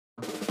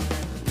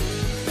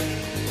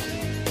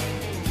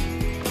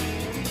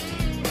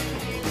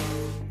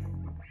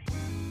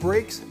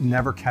Brakes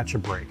never catch a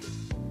break.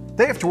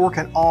 They have to work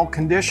in all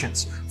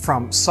conditions,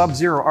 from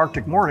sub-zero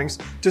Arctic mornings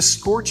to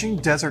scorching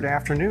desert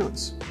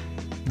afternoons.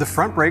 The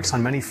front brakes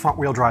on many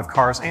front-wheel drive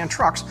cars and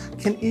trucks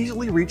can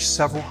easily reach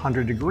several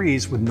hundred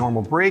degrees with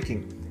normal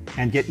braking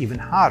and get even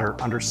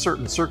hotter under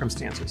certain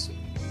circumstances.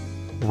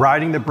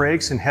 Riding the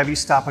brakes in heavy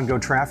stop-and-go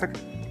traffic,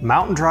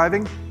 mountain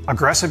driving,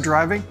 aggressive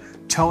driving,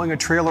 towing a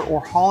trailer, or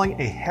hauling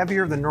a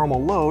heavier than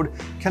normal load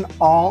can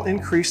all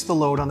increase the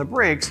load on the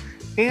brakes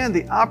and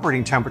the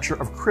operating temperature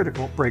of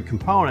critical brake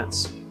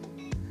components.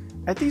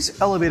 At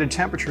these elevated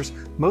temperatures,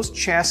 most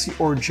chassis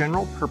or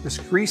general purpose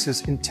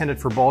greases intended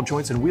for ball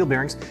joints and wheel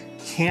bearings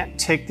can't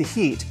take the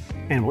heat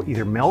and will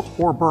either melt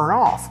or burn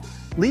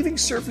off, leaving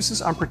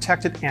surfaces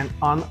unprotected and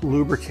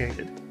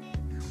unlubricated.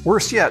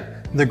 Worse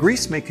yet, the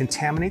grease may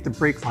contaminate the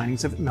brake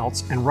linings if it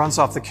melts and runs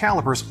off the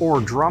calipers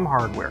or drum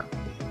hardware.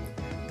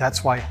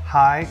 That's why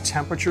high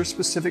temperature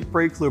specific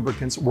brake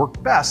lubricants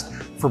work best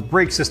for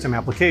brake system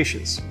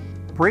applications.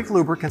 Brake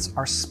lubricants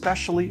are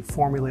specially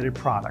formulated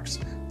products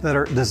that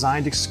are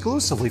designed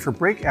exclusively for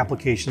brake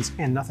applications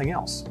and nothing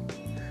else.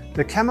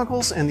 The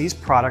chemicals in these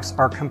products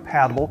are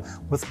compatible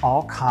with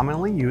all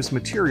commonly used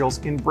materials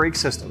in brake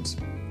systems.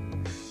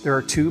 There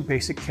are two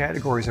basic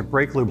categories of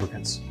brake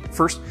lubricants.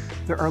 First,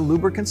 there are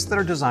lubricants that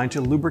are designed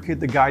to lubricate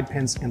the guide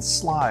pins and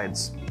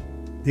slides.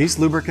 These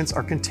lubricants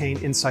are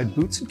contained inside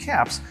boots and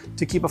caps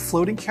to keep a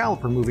floating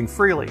caliper moving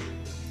freely.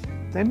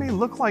 They may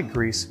look like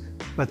grease,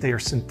 but they are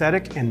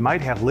synthetic and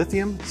might have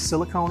lithium,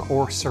 silicone,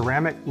 or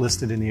ceramic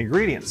listed in the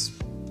ingredients.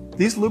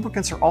 These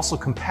lubricants are also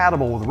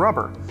compatible with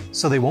rubber,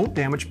 so they won't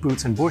damage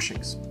boots and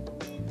bushings.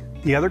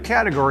 The other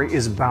category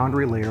is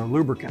boundary layer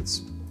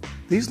lubricants.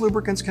 These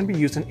lubricants can be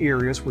used in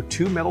areas where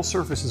two metal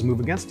surfaces move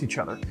against each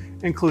other,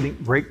 including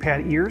brake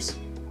pad ears,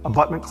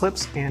 abutment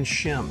clips, and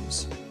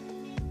shims.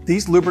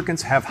 These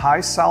lubricants have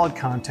high solid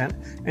content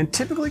and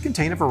typically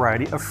contain a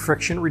variety of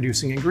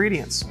friction-reducing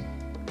ingredients.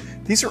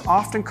 These are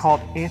often called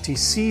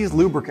anti-seize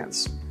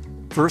lubricants.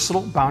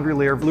 Versatile boundary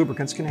layer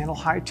lubricants can handle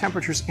high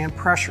temperatures and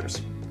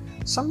pressures.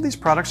 Some of these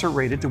products are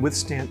rated to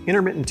withstand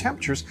intermittent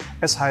temperatures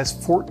as high as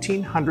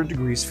 1400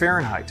 degrees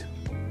Fahrenheit.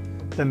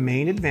 The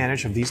main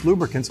advantage of these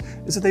lubricants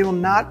is that they will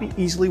not be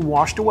easily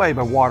washed away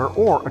by water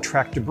or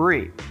attract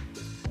debris.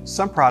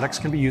 Some products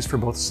can be used for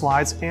both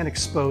slides and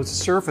exposed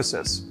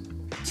surfaces.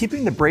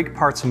 Keeping the brake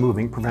parts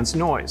moving prevents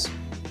noise.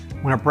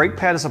 When a brake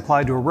pad is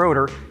applied to a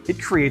rotor,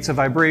 it creates a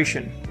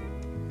vibration.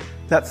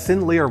 That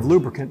thin layer of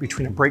lubricant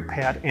between a brake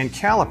pad and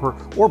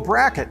caliper or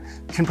bracket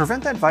can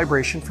prevent that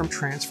vibration from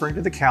transferring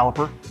to the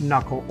caliper,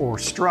 knuckle, or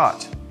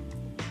strut.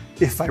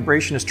 If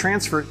vibration is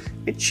transferred,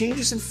 it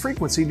changes in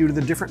frequency due to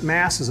the different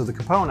masses of the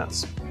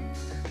components.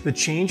 The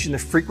change in the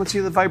frequency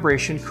of the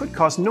vibration could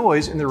cause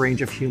noise in the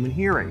range of human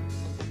hearing.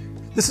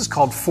 This is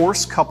called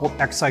force-coupled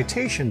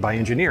excitation by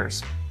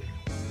engineers.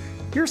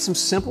 Here are some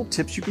simple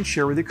tips you can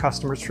share with your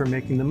customers for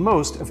making the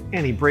most of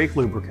any brake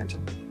lubricant.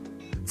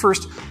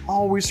 First,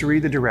 always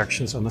read the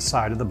directions on the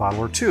side of the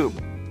bottle or tube.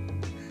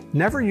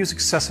 Never use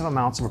excessive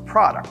amounts of a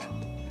product.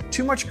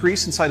 Too much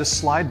grease inside a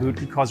slide boot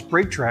could cause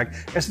brake drag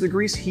as the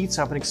grease heats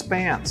up and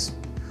expands.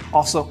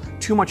 Also,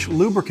 too much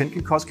lubricant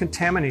can cause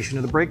contamination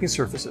of the braking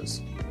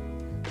surfaces.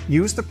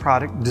 Use the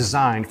product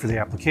designed for the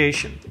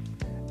application.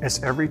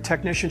 As every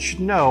technician should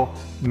know,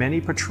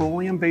 many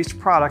petroleum-based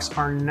products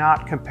are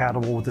not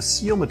compatible with the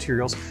seal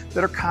materials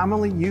that are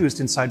commonly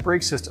used inside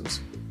brake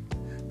systems.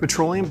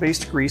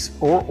 Petroleum-based grease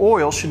or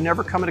oil should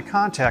never come into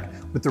contact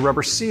with the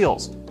rubber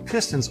seals,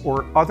 pistons,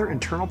 or other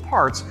internal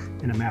parts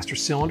in a master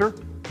cylinder,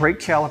 brake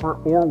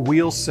caliper, or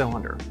wheel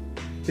cylinder.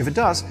 If it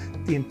does,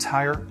 the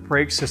entire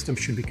brake system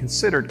should be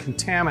considered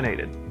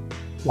contaminated.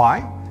 Why?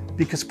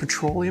 Because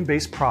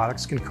petroleum-based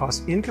products can cause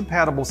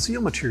incompatible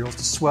seal materials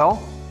to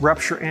swell,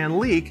 rupture, and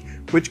leak,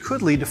 which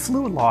could lead to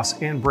fluid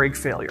loss and brake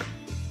failure.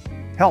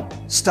 Help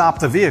stop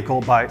the vehicle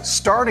by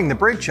starting the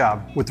brake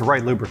job with the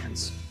right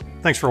lubricants.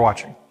 Thanks for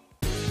watching.